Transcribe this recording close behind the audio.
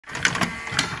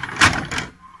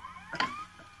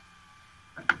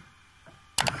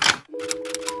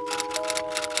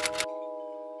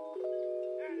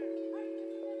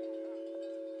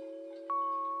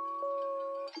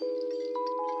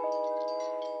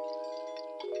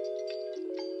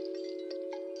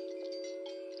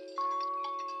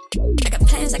I got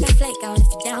plans, I got flake out if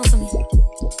you're down for me.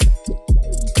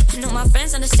 I know my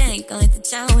friends understand you gon' hit the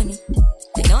town with me.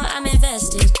 They know I'm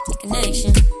invested in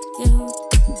connection. You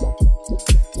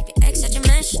keep your ex at your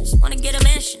mentions, wanna get a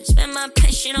mansion. Spend my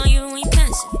pension on you when you're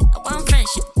pensive. I want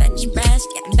friendship, bet you brass,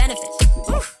 getting benefits.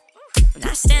 Oof. I'm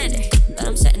not standard, but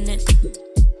I'm setting it.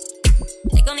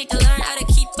 They gon' need to learn how to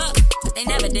keep up, but they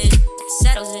never did. That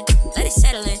settles it, let it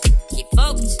settle in. Keep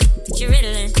focused, put your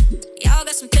riddle in. Y'all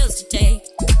got some pills to take,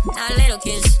 not little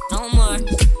kids, no more.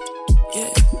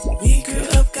 Yeah, we grew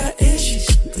up, got issues,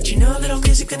 but you know little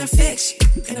music gonna fix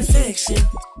you, gonna fix you.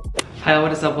 Hi,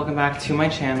 what is up? Welcome back to my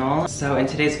channel. So in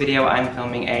today's video, I'm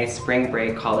filming a spring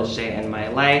break college day in my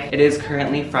life. It is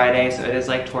currently Friday, so it is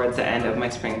like towards the end of my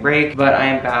spring break, but I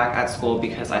am back at school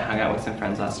because I hung out with some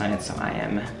friends last night, so I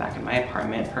am back in my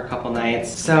apartment for a couple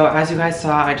nights. So as you guys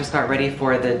saw, I just got ready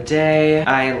for the day.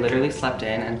 I literally slept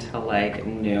in until like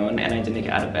noon, and I didn't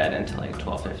get out of bed until like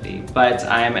 12:50. But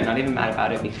I'm not even mad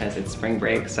about it because it's spring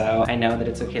break, so I know that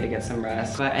it's okay to get some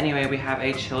rest. But anyway, we have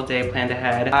a chill day planned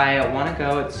ahead. I want to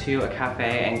go to a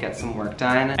cafe and get some work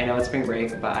done. I know it's spring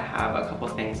break, but I have a couple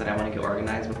things that I want to get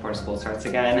organized before school starts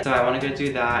again. So I want to go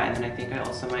do that, and then I think I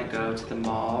also might go to the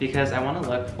mall because I want to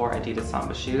look for Adidas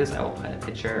Samba shoes. I will put a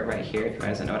picture right here if you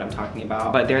guys don't know what I'm talking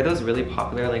about. But they're those really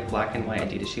popular like black and white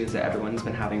Adidas shoes that everyone's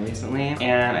been having recently,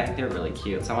 and I think they're really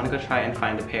cute. So I want to go try and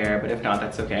find a pair, but if not,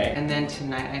 that's okay. And then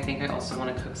tonight, I think I also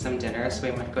want to cook some dinner, so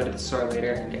we might go to the store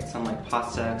later and get some like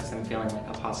pasta because I'm feeling like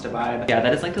a pasta vibe. Yeah,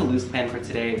 that is like the loose plan for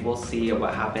today. We'll see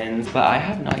what happens. But I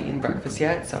have not eaten breakfast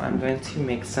yet, so I'm going to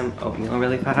make some oatmeal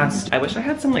really fast. I wish I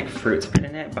had some like fruits put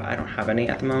in it, but I don't have any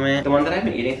at the moment. The one that I've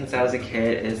been eating since I was a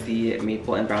kid is the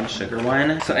maple and brown sugar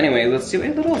one. So anyway, let's do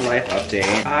a little life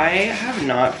update. I have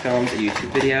not filmed a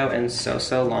YouTube video in so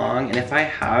long, and if I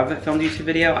have filmed a YouTube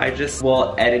video, I just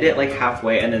will edit it like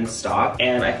halfway and then stop.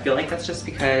 And I feel like that's just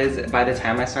because by the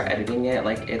time I start editing it,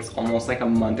 like it's almost like a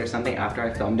month or something after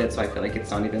I filmed it, so I feel like it's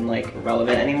not even like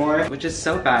relevant anymore, which is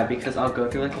so bad because I'll go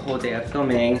through like a whole day of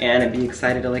filming and I'd be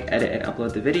excited to like edit and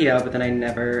upload the video, but then I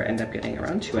never end up getting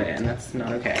around to it, and that's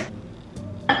not okay.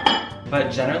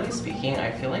 But generally speaking,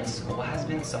 I feel like school has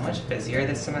been so much busier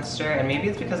this semester, and maybe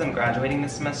it's because I'm graduating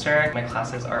this semester. My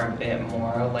classes are a bit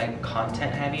more like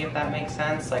content heavy, if that makes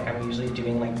sense. Like I'm usually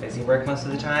doing like busy work most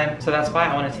of the time. So that's why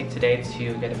I want to take today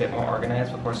to get a bit more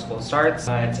organized before school starts.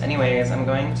 But anyways, I'm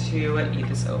going to eat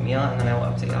this oatmeal and then I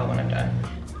will update y'all when I'm done.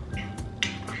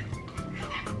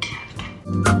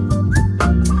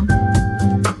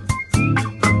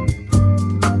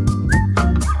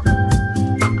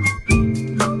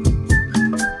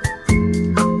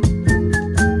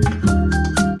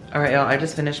 I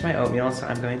just finished my oatmeal, so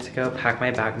I'm going to go pack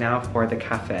my bag now for the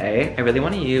cafe. I really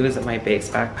want to use my base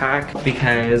backpack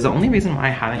because the only reason why I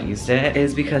haven't used it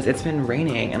is because it's been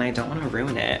raining and I don't want to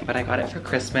ruin it. But I got it for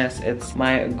Christmas. It's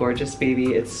my gorgeous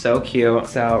baby. It's so cute.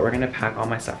 So we're gonna pack all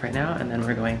my stuff right now, and then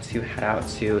we're going to head out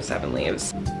to Seven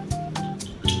Leaves. Here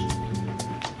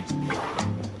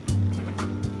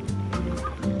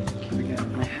we go,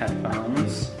 my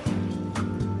headphones.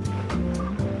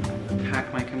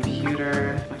 Pack my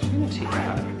computer. I'm gonna take that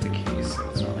out of the case so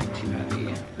it's not like too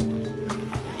heavy.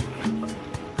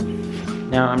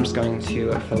 Now I'm just going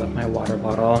to fill up my water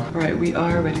bottle. All right, we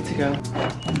are ready to go.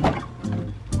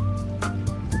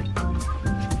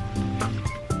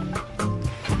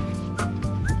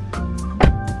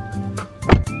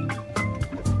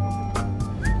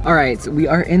 All right, we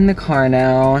are in the car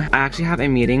now. I actually have a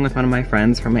meeting with one of my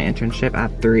friends for my internship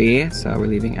at 3, so we're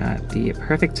leaving at the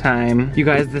perfect time. You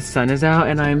guys, the sun is out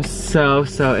and I'm so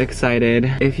excited.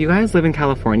 If you guys live in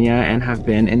California and have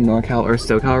been in NorCal or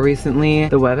SoCal recently,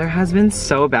 the weather has been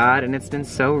so bad and it's been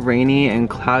so rainy and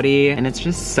cloudy and it's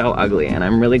just so ugly, and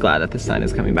I'm really glad that the sun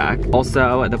is coming back.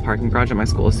 Also, the parking garage at my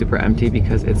school is super empty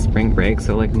because it's spring break,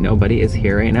 so like nobody is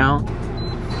here right now.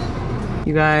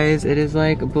 You guys, it is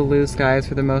like blue skies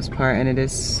for the most part, and it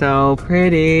is so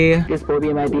pretty. Just will be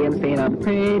in my DM saying I'm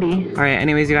pretty. All right,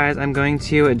 anyways, you guys, I'm going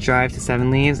to drive to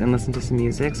Seven Leaves and listen to some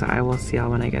music, so I will see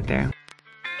y'all when I get there.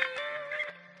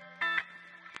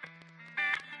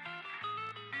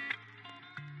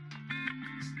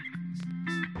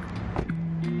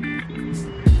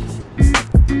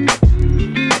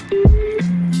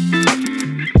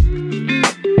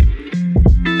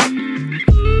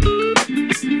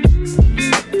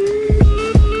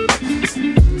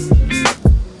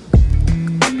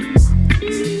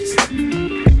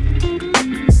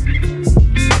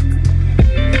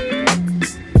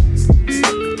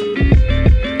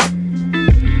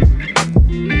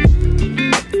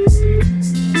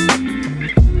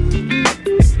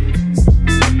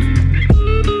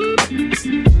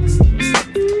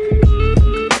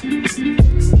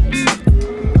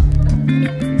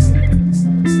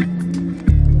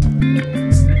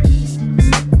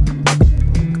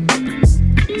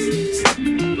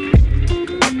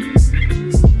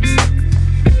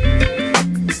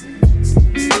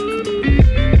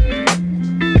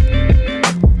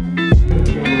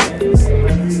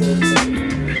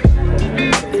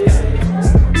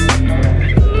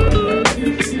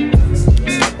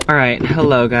 Alright,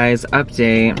 hello guys,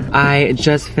 update. I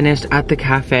just finished at the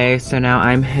cafe, so now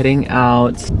I'm heading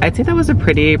out. I'd say that was a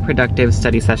pretty productive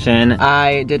study session.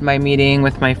 I did my meeting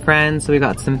with my friends, so we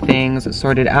got some things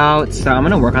sorted out. So I'm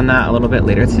gonna work on that a little bit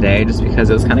later today, just because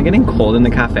it was kind of getting cold in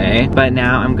the cafe. But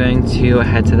now I'm going to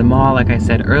head to the mall, like I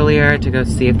said earlier, to go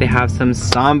see if they have some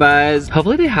sambas.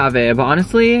 Hopefully they have it, but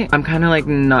honestly, I'm kind of like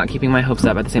not keeping my hopes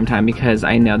up at the same time because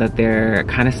I know that they're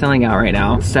kind of selling out right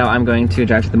now. So I'm going to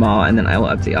drive to the mall and then I will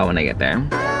update y'all when I get there.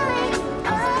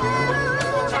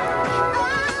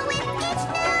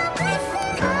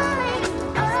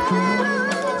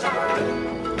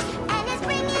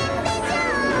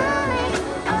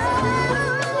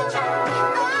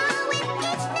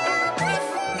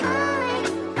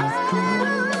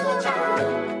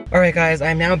 Alright guys,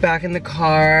 I'm now back in the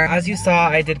car. As you saw,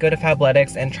 I did go to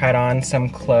Fabletics and tried on some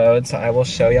clothes, so I will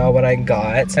show y'all what I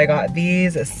got. I got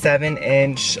these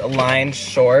 7-inch lined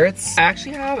shorts. I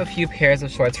actually have a few pairs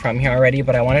of shorts from here already,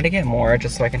 but I wanted to get more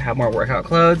just so I can have more workout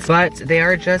clothes. But they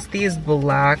are just these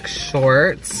black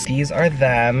shorts. These are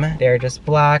them. They're just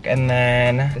black, and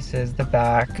then this is the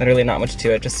back. Literally not much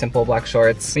to it, just simple black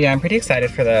shorts. So yeah, I'm pretty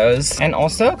excited for those. And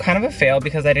also kind of a fail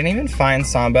because I didn't even find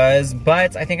Sambas,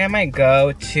 but I think I might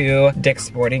go to Dick's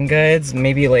Sporting Goods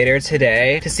maybe later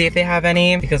today to see if they have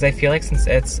any, because I feel like since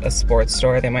it's a sports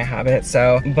store they might have it.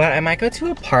 So, but I might go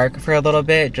to a park for a little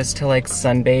bit just to like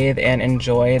sunbathe and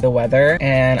enjoy the weather,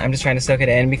 and I'm just trying to soak it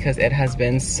in because it has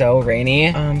been so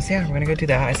rainy. So yeah, we're gonna go do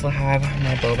that. I still have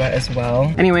my boba as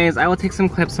well. Anyways, I will take some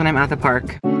clips when I'm at the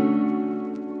park.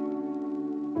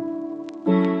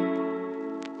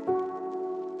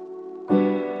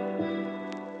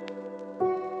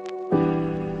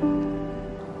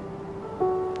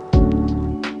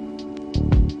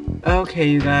 Okay,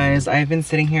 you guys, I've been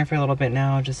sitting here for a little bit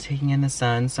now, just taking in the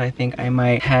sun, so I think I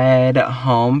might head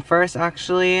home first,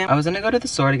 actually. I was gonna go to the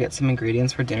store to get some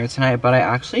ingredients for dinner tonight, but I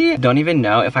actually don't even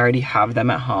know if I already have them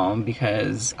at home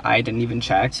because I didn't even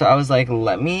check. So I was like,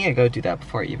 let me go do that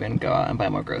before I even go out and buy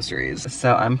more groceries.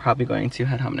 So I'm probably going to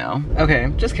head home now.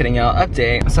 Okay, just kidding, y'all.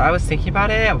 Update. So I was thinking about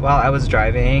it while I was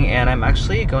driving, and I'm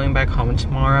actually going back home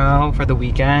tomorrow for the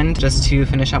weekend just to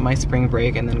finish out my spring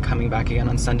break and then coming back again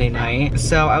on Sunday night.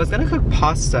 So I was gonna cook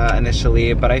pasta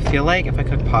initially, but I feel like if I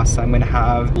cook pasta, I'm gonna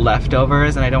have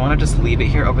leftovers and I don't wanna just leave it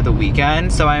here over the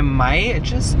weekend. So I might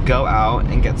just go out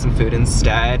and get some food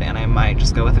instead, and I might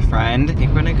just go with a friend. I think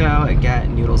we're gonna go get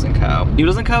Noodles & Co.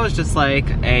 Noodles & Co is just like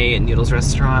a noodles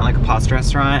restaurant, like a pasta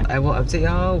restaurant. I will update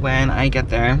y'all when I get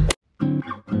there.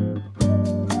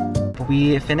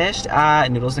 We finished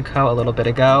at Noodles & Co a little bit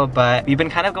ago, but we've been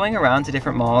kind of going around to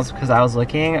different malls because I was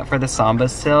looking for the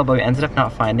Sambas still, but we ended up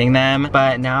not finding them.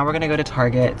 But now we're gonna go to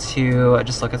Target to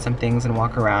just look at some things and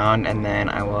walk around, and then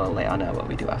I will let y'all know what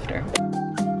we do after.